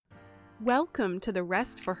Welcome to the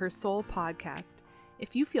Rest for Her Soul podcast.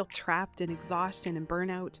 If you feel trapped in exhaustion and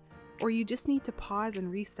burnout, or you just need to pause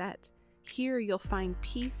and reset, here you'll find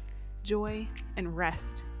peace, joy, and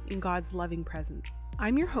rest in God's loving presence.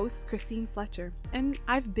 I'm your host, Christine Fletcher, and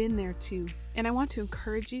I've been there too. And I want to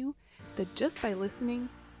encourage you that just by listening,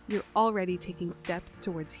 you're already taking steps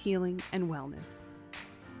towards healing and wellness.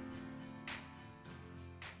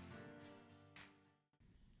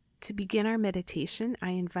 To begin our meditation,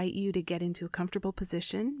 I invite you to get into a comfortable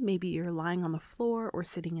position. Maybe you're lying on the floor or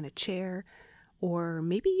sitting in a chair, or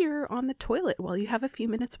maybe you're on the toilet while you have a few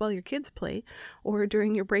minutes while your kids play, or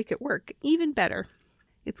during your break at work. Even better.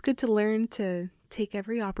 It's good to learn to take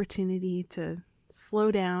every opportunity to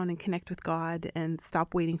slow down and connect with God and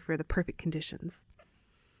stop waiting for the perfect conditions.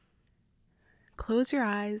 Close your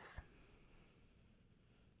eyes.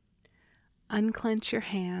 Unclench your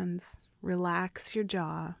hands. Relax your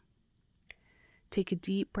jaw. Take a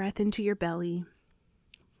deep breath into your belly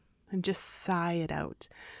and just sigh it out.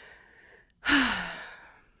 Let's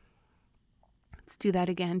do that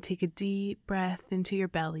again. Take a deep breath into your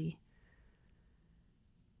belly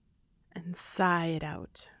and sigh it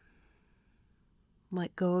out.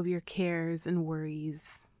 Let go of your cares and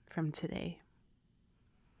worries from today.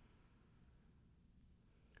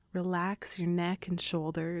 Relax your neck and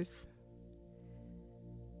shoulders.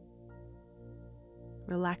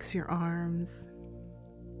 Relax your arms.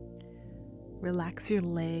 Relax your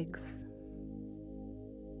legs.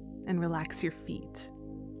 And relax your feet.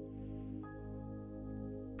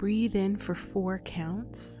 Breathe in for 4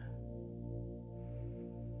 counts.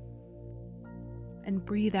 And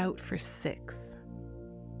breathe out for 6.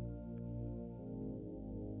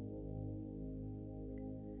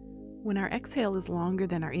 When our exhale is longer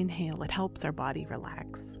than our inhale, it helps our body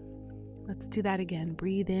relax. Let's do that again.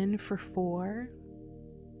 Breathe in for 4.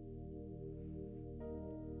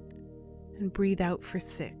 And breathe out for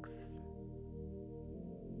 6.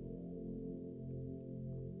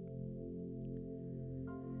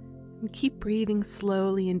 And keep breathing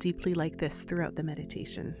slowly and deeply like this throughout the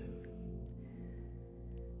meditation.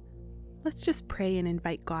 Let's just pray and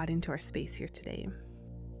invite God into our space here today.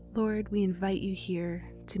 Lord, we invite you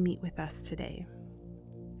here to meet with us today.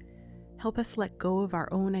 Help us let go of our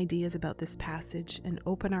own ideas about this passage and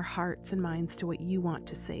open our hearts and minds to what you want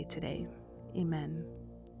to say today. Amen.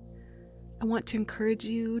 I want to encourage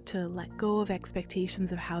you to let go of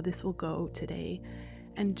expectations of how this will go today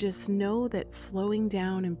and just know that slowing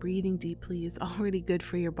down and breathing deeply is already good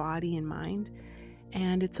for your body and mind,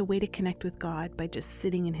 and it's a way to connect with God by just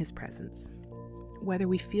sitting in His presence. Whether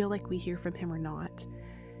we feel like we hear from Him or not,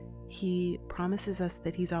 He promises us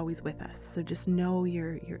that He's always with us, so just know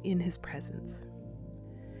you're in His presence.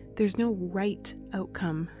 There's no right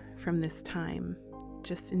outcome from this time.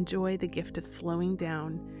 Just enjoy the gift of slowing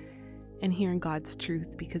down and hearing God's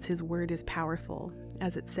truth, because His word is powerful.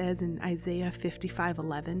 As it says in Isaiah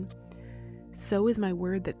 55:11, "So is my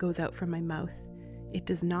word that goes out from my mouth. It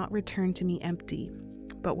does not return to me empty,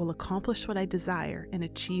 but will accomplish what I desire and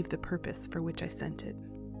achieve the purpose for which I sent it."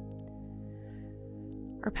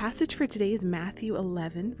 Our passage for today is Matthew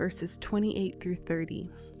 11, verses 28 through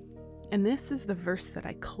 30. And this is the verse that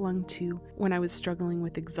I clung to when I was struggling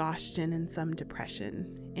with exhaustion and some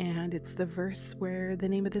depression. And it's the verse where the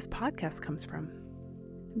name of this podcast comes from.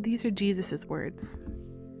 These are Jesus' words.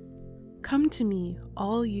 "Come to me,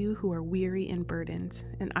 all you who are weary and burdened,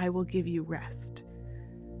 and I will give you rest.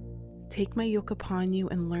 Take my yoke upon you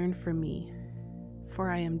and learn from me, for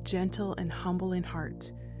I am gentle and humble in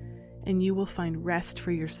heart, and you will find rest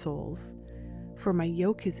for your souls. For my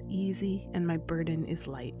yoke is easy and my burden is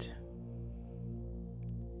light."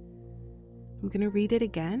 I'm going to read it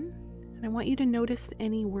again, and I want you to notice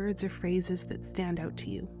any words or phrases that stand out to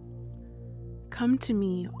you. "Come to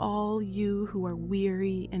me, all you who are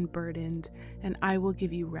weary and burdened, and I will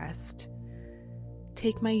give you rest.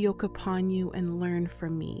 Take my yoke upon you and learn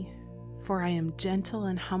from me, for I am gentle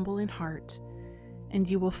and humble in heart, and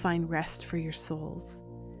you will find rest for your souls.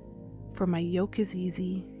 For my yoke is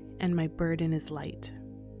easy and my burden is light."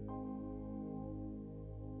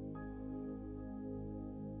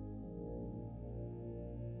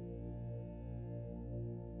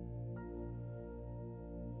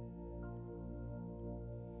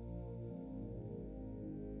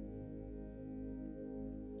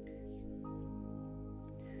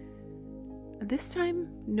 This time,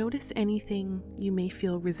 notice anything you may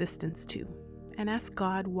feel resistance to, and ask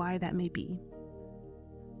God why that may be.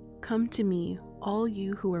 "Come to me, all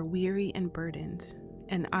you who are weary and burdened,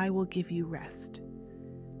 and I will give you rest.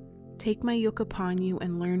 Take my yoke upon you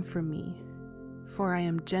and learn from me, for I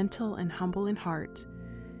am gentle and humble in heart,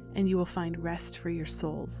 and you will find rest for your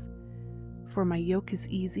souls. For my yoke is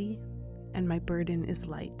easy and my burden is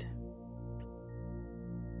light.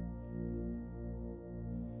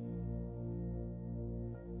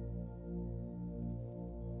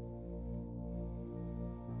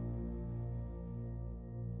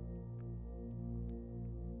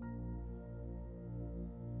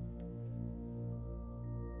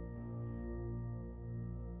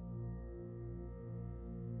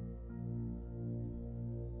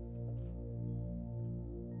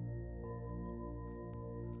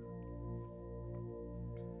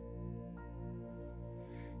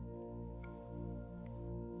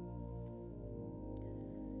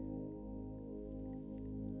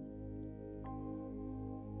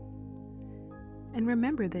 And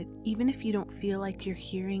remember that even if you don't feel like you're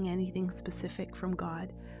hearing anything specific from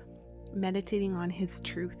God, meditating on His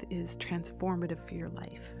truth is transformative for your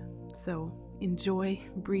life. So enjoy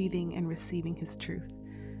breathing and receiving His truth.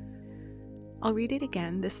 I'll read it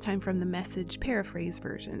again, this time from the Message paraphrase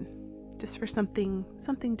version, just for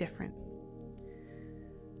something different.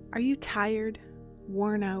 Are you tired,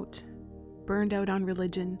 worn out, burned out on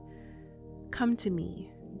religion? Come to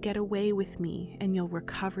me, get away with me, and you'll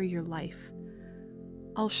recover your life.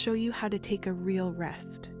 I'll show you how to take a real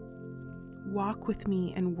rest. Walk with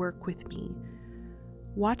me and work with me.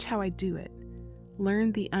 Watch how I do it.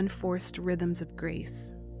 Learn the unforced rhythms of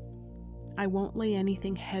grace. I won't lay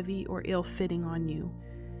anything heavy or ill-fitting on you.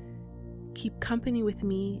 Keep company with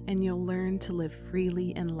me and you'll learn to live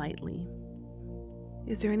freely and lightly.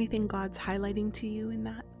 Is there anything God's highlighting to you in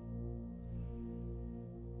that?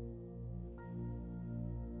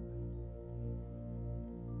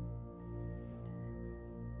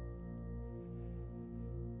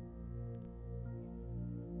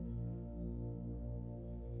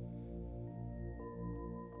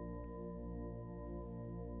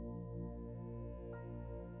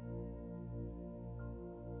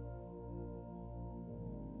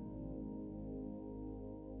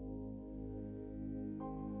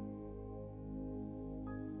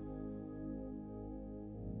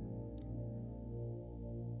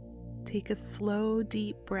 Take a slow,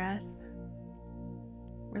 deep breath.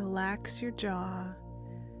 Relax your jaw.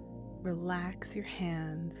 Relax your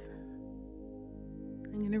hands.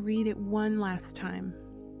 I'm going to read it one last time.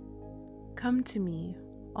 Come to me,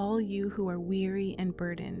 all you who are weary and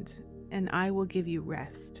burdened, and I will give you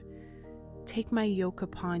rest. Take my yoke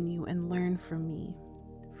upon you and learn from me,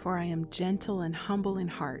 for I am gentle and humble in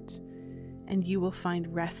heart, and you will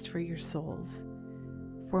find rest for your souls.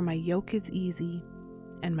 For my yoke is easy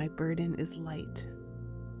and my burden is light.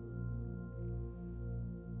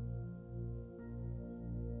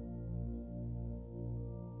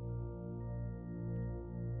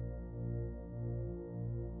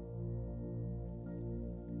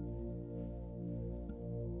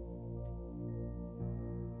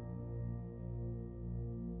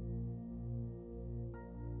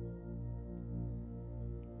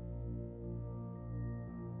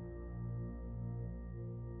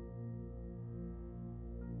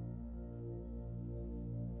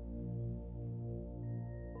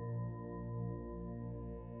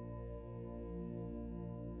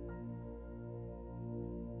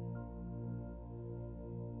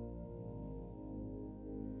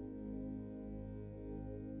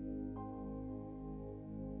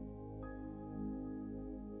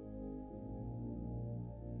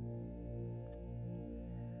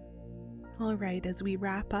 All right, as we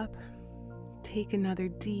wrap up, take another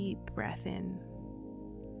deep breath in.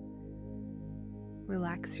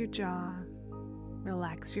 Relax your jaw,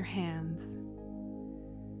 relax your hands,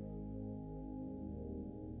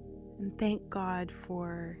 and thank God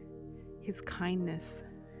for His kindness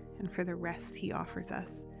and for the rest He offers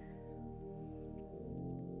us.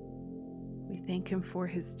 We thank Him for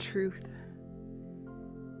His truth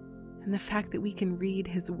and the fact that we can read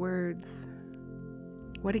His words.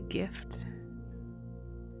 What a gift.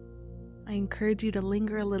 I encourage you to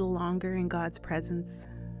linger a little longer in God's presence.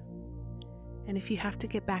 And if you have to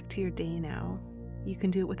get back to your day now, you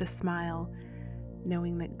can do it with a smile,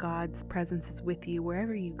 knowing that God's presence is with you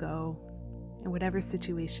wherever you go and whatever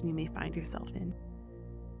situation you may find yourself in.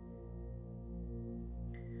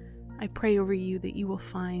 I pray over you that you will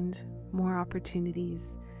find more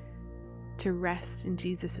opportunities to rest in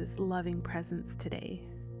Jesus' loving presence today,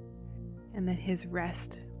 and that His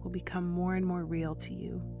rest will become more and more real to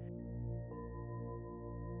you.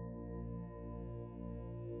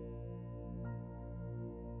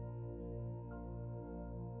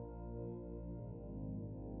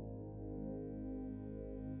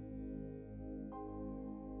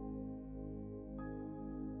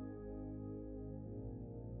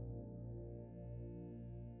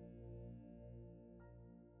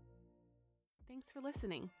 Thanks for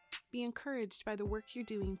listening. Be encouraged by the work you're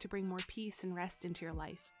doing to bring more peace and rest into your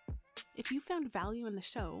life. If you found value in the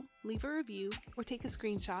show, leave a review or take a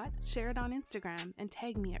screenshot, share it on Instagram, and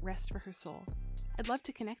tag me at Rest for Her Soul. I'd love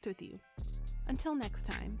to connect with you. Until next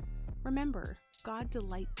time, remember, God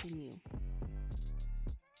delights in you.